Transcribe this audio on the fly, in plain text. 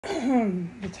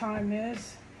The time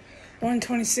is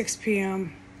 1:26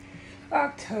 p.m.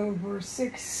 October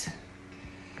 6,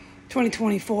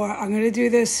 2024. I'm going to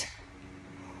do this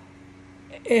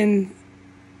in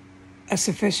a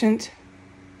sufficient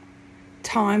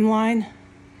timeline,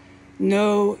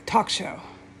 no talk show.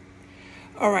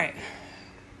 All right.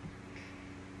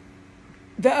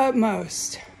 The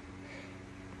utmost,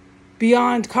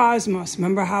 beyond cosmos.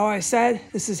 Remember how I said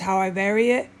this is how I vary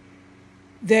it?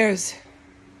 There's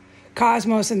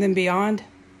cosmos and then beyond.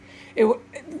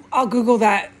 I'll Google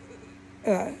that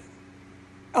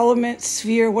element,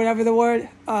 sphere, whatever the word,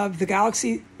 of the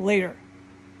galaxy later.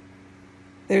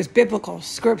 There's biblical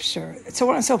scripture, so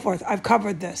on and so forth. I've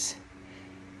covered this.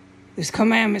 There's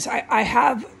commandments. I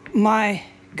have my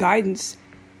guidance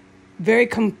very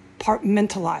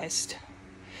compartmentalized.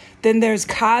 Then there's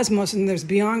cosmos and there's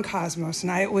beyond cosmos.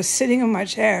 And I was sitting in my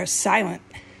chair, silent,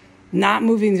 not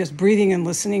moving, just breathing and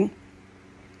listening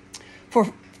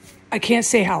for, I can't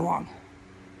say how long.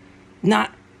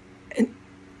 Not an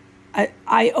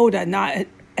iota, not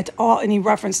at all any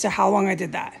reference to how long I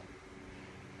did that.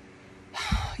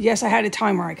 Yes, I had a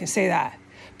timer, I can say that.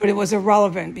 But it was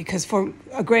irrelevant because for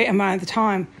a great amount of the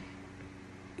time,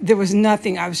 there was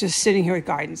nothing. I was just sitting here with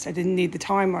guidance. I didn't need the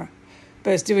timer,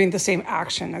 but it's doing the same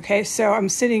action, okay? So I'm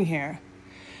sitting here,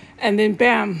 and then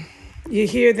bam, you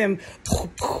hear them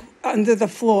under the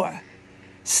floor,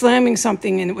 slamming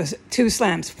something, and it was 2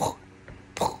 slams,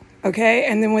 okay?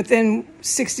 And then within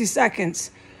 60 seconds,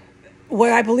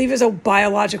 what I believe is a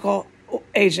biological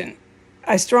agent.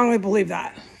 I strongly believe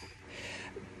that.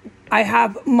 I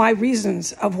have my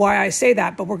reasons of why I say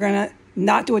that, but we're going to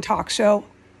not do a talk show.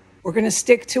 We're going to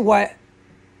stick to what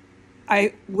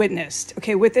I witnessed.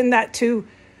 Okay, within that 2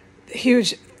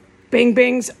 huge bang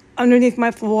bangs underneath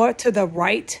my floor to the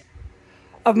right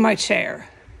of my chair,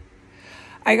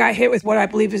 I got hit with what I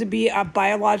believe is to be a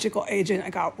biological agent. I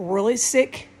got really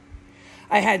sick.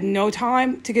 I had no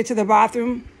time to get to the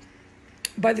bathroom.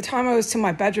 By the time I was to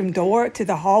my bedroom door, to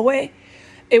the hallway,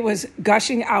 it was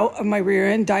gushing out of my rear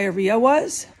end, diarrhea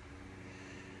was.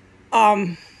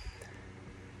 And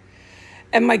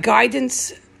my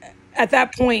guidance at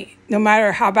that point, no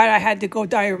matter how bad I had to go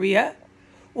diarrhea,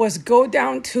 was go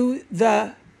down to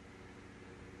the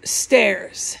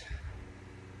stairs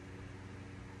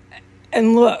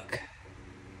and look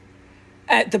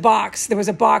at the box. There was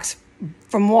a box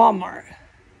from Walmart.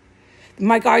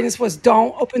 My guidance was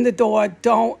don't open the door,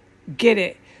 don't get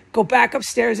it. Go back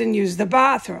upstairs and use the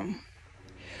bathroom.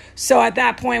 So at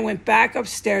that point, I went back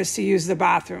upstairs to use the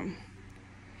bathroom.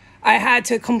 I had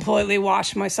to completely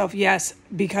wash myself, yes,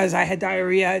 because I had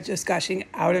diarrhea just gushing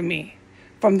out of me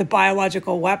from the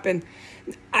biological weapon.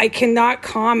 I cannot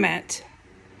comment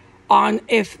on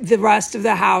if the rest of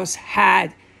the house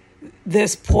had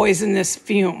this poisonous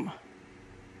fume,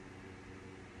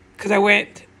 because I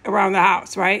went around the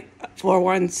house, right? Floor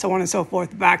 1, so on and so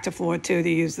forth, back to floor 2 to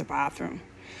use the bathroom.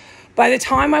 By the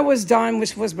time I was done,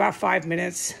 which was about 5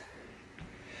 minutes,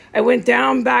 I went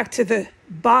down back to the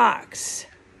box,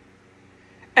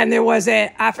 and there was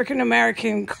an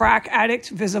African-American crack addict,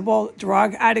 visible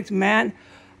drug addict man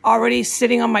already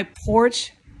sitting on my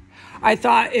porch. I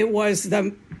thought it was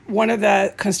one of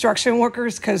the construction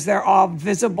workers because they're all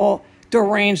visible,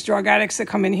 deranged drug addicts that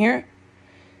come in here.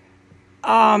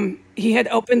 He had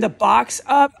opened the box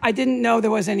up. I didn't know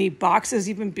there was any boxes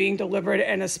even being delivered,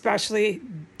 and especially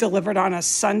delivered on a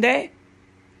Sunday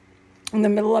in the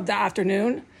middle of the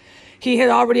afternoon. He had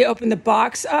already opened the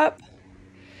box up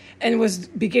and was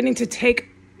beginning to take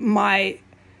my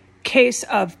case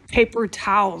of paper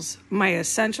towels, my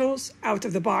essentials, out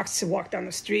of the box to walk down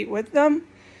the street with them.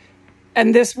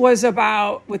 And this was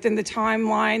about within the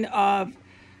timeline of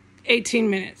 18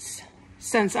 minutes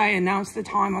since I announced the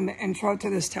time on the intro to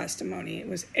this testimony. It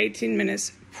was 18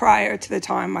 minutes prior to the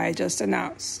time I just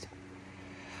announced.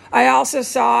 I also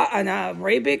saw an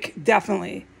Arabic,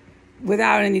 definitely,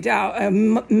 without any doubt, a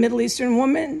Middle Eastern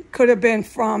woman, could have been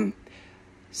from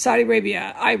Saudi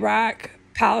Arabia, Iraq,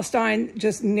 Palestine,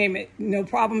 just name it, no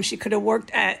problem. She could have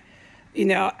worked at,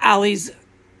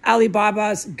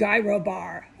 Alibaba's gyro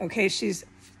bar. Okay, she's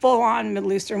full-on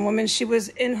Middle Eastern woman. She was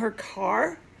in her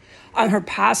car on her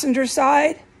passenger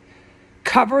side,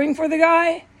 covering for the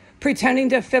guy, pretending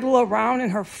to fiddle around in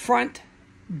her front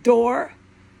door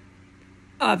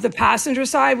of the passenger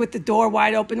side with the door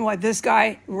wide open while this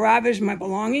guy ravaged my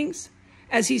belongings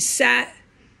as he sat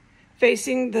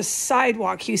facing the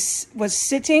sidewalk. He was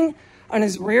sitting on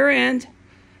his rear end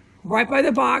right by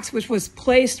the box, which was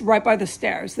placed right by the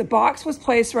stairs. The box was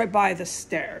placed right by the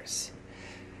stairs.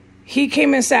 He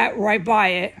came and sat right by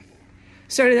it,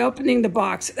 started opening the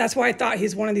box. That's why I thought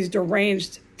he's one of these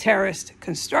deranged terrorist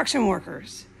construction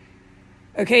workers.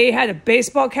 Okay, he had a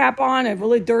baseball cap on, a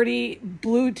really dirty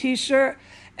blue t-shirt,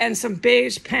 and some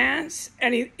beige pants,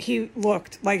 and he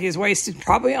looked like he was wasted,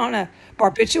 probably on a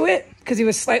barbiturate, because he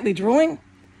was slightly drooling.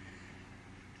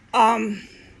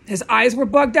 His eyes were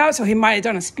bugged out, so he might have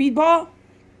done a speedball.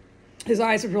 His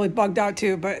eyes were really bugged out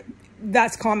too, but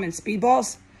that's common,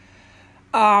 speedballs.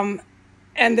 And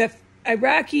the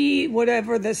Iraqi,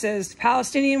 whatever this is,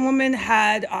 Palestinian woman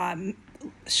had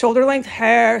shoulder-length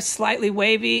hair, slightly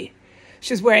wavy.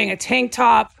 She was wearing a tank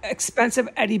top, expensive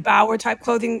Eddie Bauer type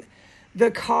clothing. The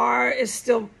car is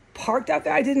still parked out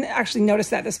there. I didn't actually notice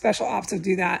that. The special ops would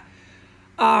do that.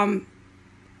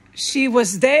 She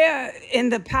was there in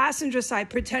the passenger side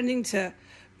pretending to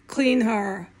clean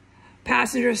her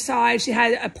passenger side. She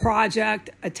had a project,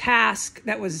 a task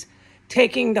that was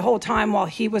taking the whole time while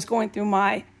he was going through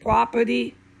my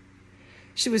property.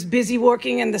 She was busy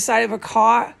working in the side of her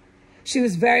car. She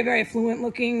was very, very affluent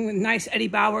looking, with nice Eddie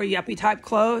Bauer yuppie type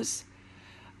clothes.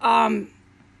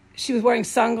 She was wearing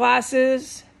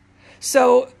sunglasses.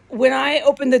 So when I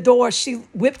opened the door, she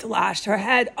whiplashed her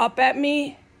head up at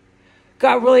me,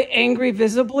 got really angry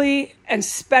visibly, and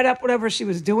sped up whatever she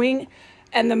was doing.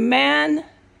 And the man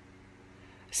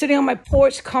sitting on my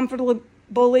porch,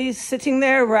 comfortably sitting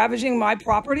there, ravaging my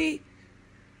property,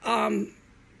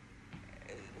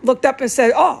 looked up and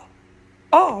said,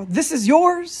 oh, this is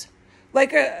yours?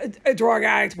 Like a drug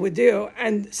addict would do,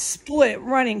 and split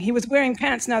running. He was wearing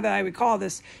pants, now that I recall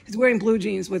this. He's wearing blue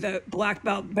jeans with a black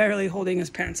belt, barely holding his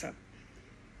pants up.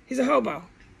 He's a hobo.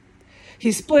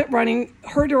 He split running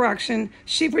her direction.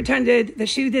 She pretended that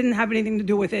she didn't have anything to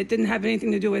do with it, didn't have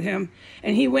anything to do with him,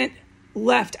 and he went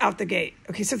left out the gate.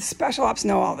 Okay, so the special ops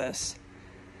know all this.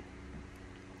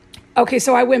 Okay,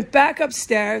 so I went back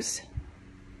upstairs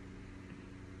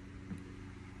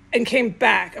and came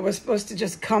back. I was supposed to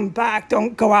just come back.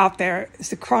 Don't go out there.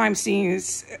 It's a crime scene.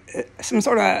 It's some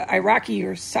sort of Iraqi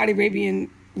or Saudi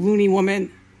Arabian loony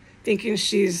woman thinking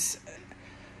she's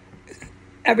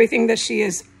everything that she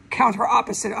is counter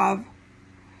opposite of.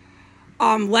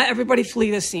 Let everybody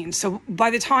flee the scene. So by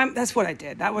the time, that's what I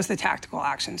did. That was the tactical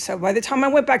action. So by the time I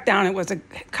went back down, it was a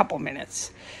couple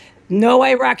minutes. No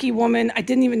Iraqi woman. I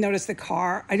didn't even notice the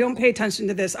car. I don't pay attention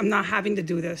to this. I'm not having to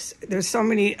do this. There's so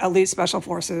many elite special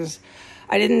forces.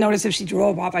 I didn't notice if she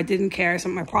drove off. I didn't care. It's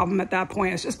not my problem at that point.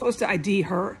 I was just supposed to ID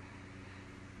her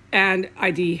and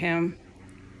ID him.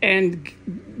 And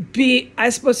I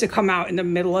was supposed to come out in the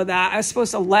middle of that. I was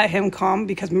supposed to let him come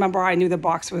because remember, I knew the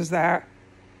box was there.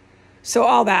 So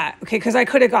all that, okay, because I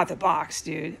could have got the box,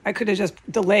 dude. I could have just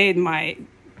delayed my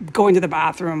going to the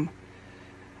bathroom.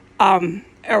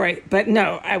 All right, but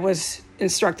no, I was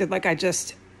instructed like I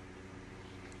just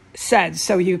said,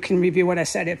 so you can review what I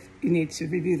said if you need to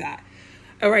review that.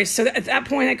 All right, so at that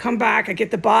point I come back, I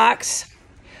get the box.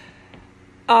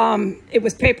 It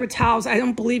was paper towels. I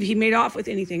don't believe he made off with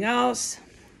anything else.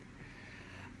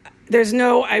 There's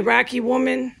no Iraqi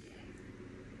woman.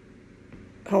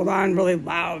 Hold on, really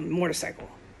loud motorcycle.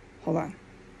 Hold on.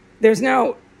 There's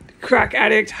no crack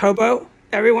addict hobo.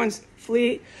 Everyone's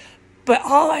flee. But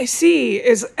all I see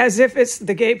is as if it's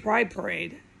the gay pride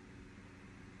parade.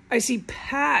 I see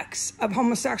packs of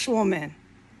homosexual men.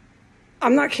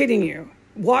 I'm not kidding you.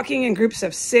 Walking in groups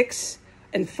of 6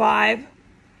 and 5,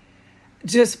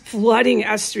 just flooding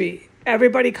S Street.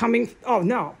 Everybody coming. Oh,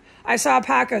 no. I saw a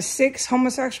pack of 6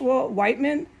 homosexual white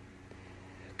men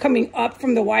coming up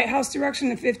from the White House direction,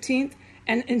 the 15th,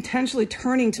 and intentionally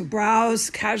turning to browse,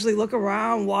 casually look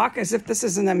around, walk as if this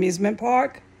is an amusement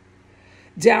park.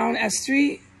 Down S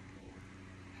Street,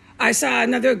 I saw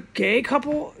another gay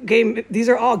couple, these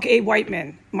are all gay white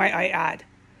men, might I add,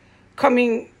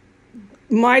 coming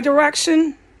my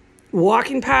direction,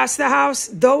 walking past the house.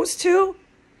 Those two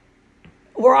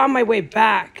were on my way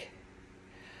back.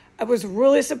 I was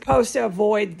really supposed to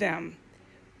avoid them,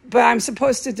 but I'm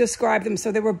supposed to describe them.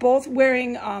 So they were both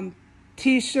wearing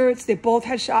T-shirts. They both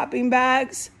had shopping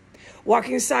bags,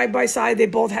 walking side by side. They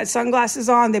both had sunglasses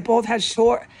on. They both had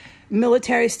short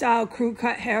military-style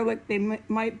crew-cut hair, like they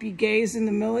might be gays in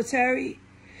the military.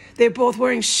 They're both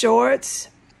wearing shorts,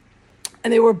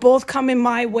 and they were both coming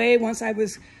my way once I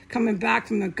was coming back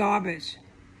from the garbage.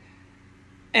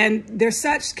 And they're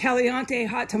such caliente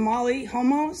hot tamale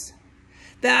homos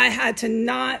that I had to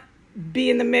not be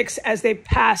in the mix as they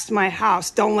passed my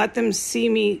house. Don't let them see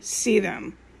me see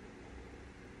them.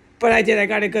 But I did. I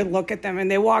got a good look at them,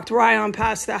 and they walked right on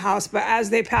past the house. But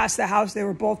as they passed the house, they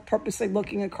were both purposely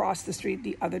looking across the street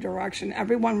the other direction.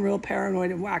 Everyone real paranoid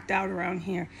and whacked out around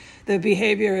here. The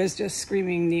behavior is just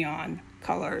screaming neon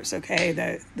colors, okay?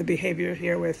 The behavior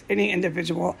here with any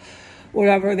individual,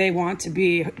 whatever they want to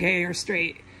be, gay or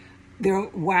straight. they're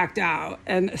whacked out.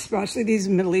 And especially these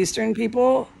Middle Eastern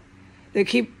people, they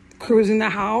keep cruising the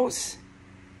house.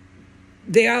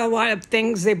 They got a lot of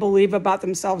things they believe about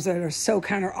themselves that are so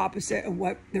counter opposite of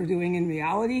what they're doing in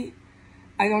reality.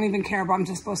 I don't even care, but I'm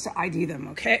just supposed to ID them,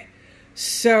 okay?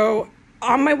 So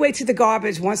on my way to the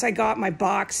garbage, once I got my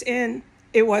box in,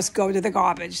 it was go to the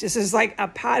garbage. This is like a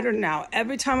pattern now.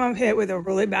 Every time I'm hit with a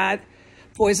really bad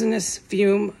poisonous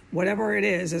fume, whatever it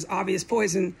is obvious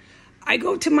poison, I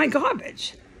go to my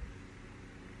garbage.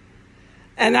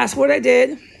 And that's what I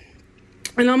did.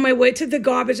 And on my way to the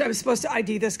garbage, I was supposed to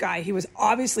ID this guy. He was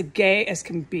obviously gay as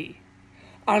can be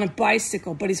on a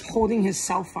bicycle, but he's holding his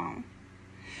cell phone.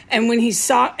 And when he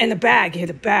saw in a bag, he had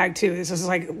a bag too. This is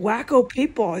like wacko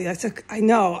people. I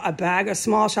know, a bag, a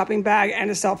small shopping bag and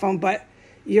a cell phone, but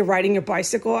you're riding your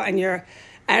bicycle and you're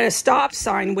at a stop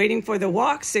sign waiting for the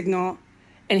walk signal.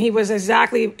 And he was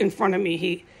exactly in front of me.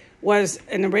 He was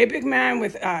an Arabic man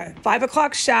with a 5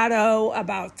 o'clock shadow,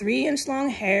 about 3-inch long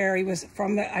hair. He was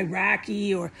from the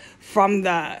Iraqi or from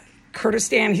the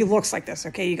Kurdistan. He looks like this,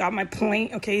 okay? You got my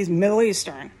point, okay? He's Middle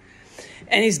Eastern.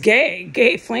 And he's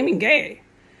gay, flaming gay.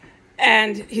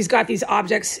 And he's got these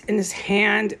objects in his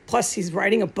hand, plus he's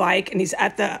riding a bike, and he's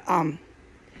at the,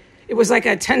 it was like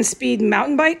a 10-speed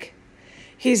mountain bike.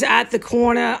 He's at the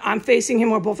corner. I'm facing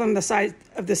him. We're both on the side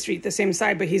of the street, the same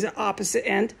side, but he's at opposite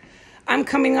end. I'm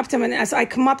coming up to him, and as I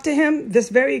come up to him, this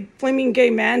very flaming gay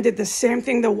man did the same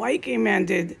thing the white gay man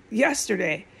did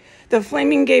yesterday. The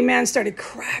flaming gay man started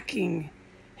cracking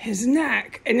his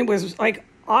neck, and it was like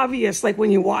obvious, like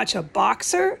when you watch a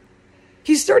boxer,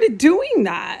 he started doing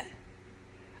that.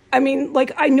 I mean,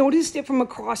 like I noticed it from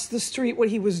across the street what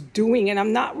he was doing, and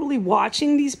I'm not really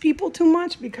watching these people too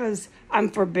much because I'm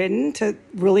forbidden to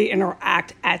really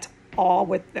interact at all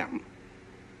with them.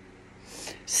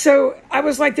 So I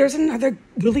was like, there's another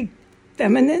really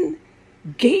feminine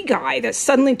gay guy that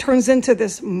suddenly turns into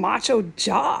this macho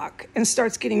jock and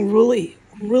starts getting really,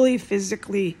 really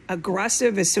physically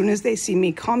aggressive as soon as they see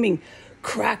me coming,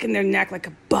 cracking their neck like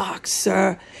a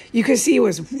boxer. You could see he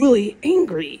was really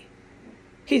angry.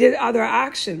 He did other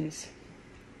actions.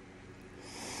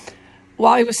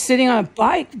 While he was sitting on a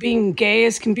bike, being gay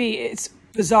as can be, it's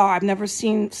bizarre. I've never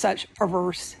seen such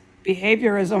perverse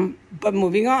behaviorism, but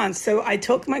moving on. So I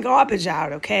took my garbage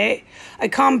out, okay? I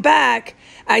come back.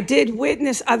 I did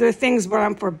witness other things, but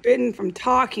I'm forbidden from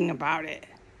talking about it.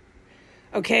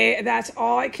 Okay, that's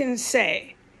all I can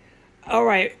say. All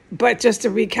right, but just to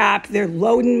recap, they're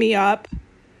loading me up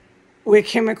with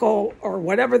chemical or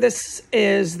whatever this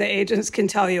is, the agents can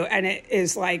tell you, and it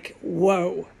is like,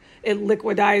 whoa. It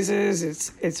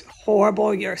liquidizes, it's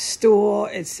horrible, your stool,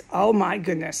 it's, oh my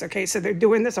goodness. Okay, so they're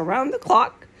doing this around the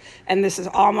clock, and this is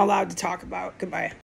all I'm allowed to talk about. Goodbye.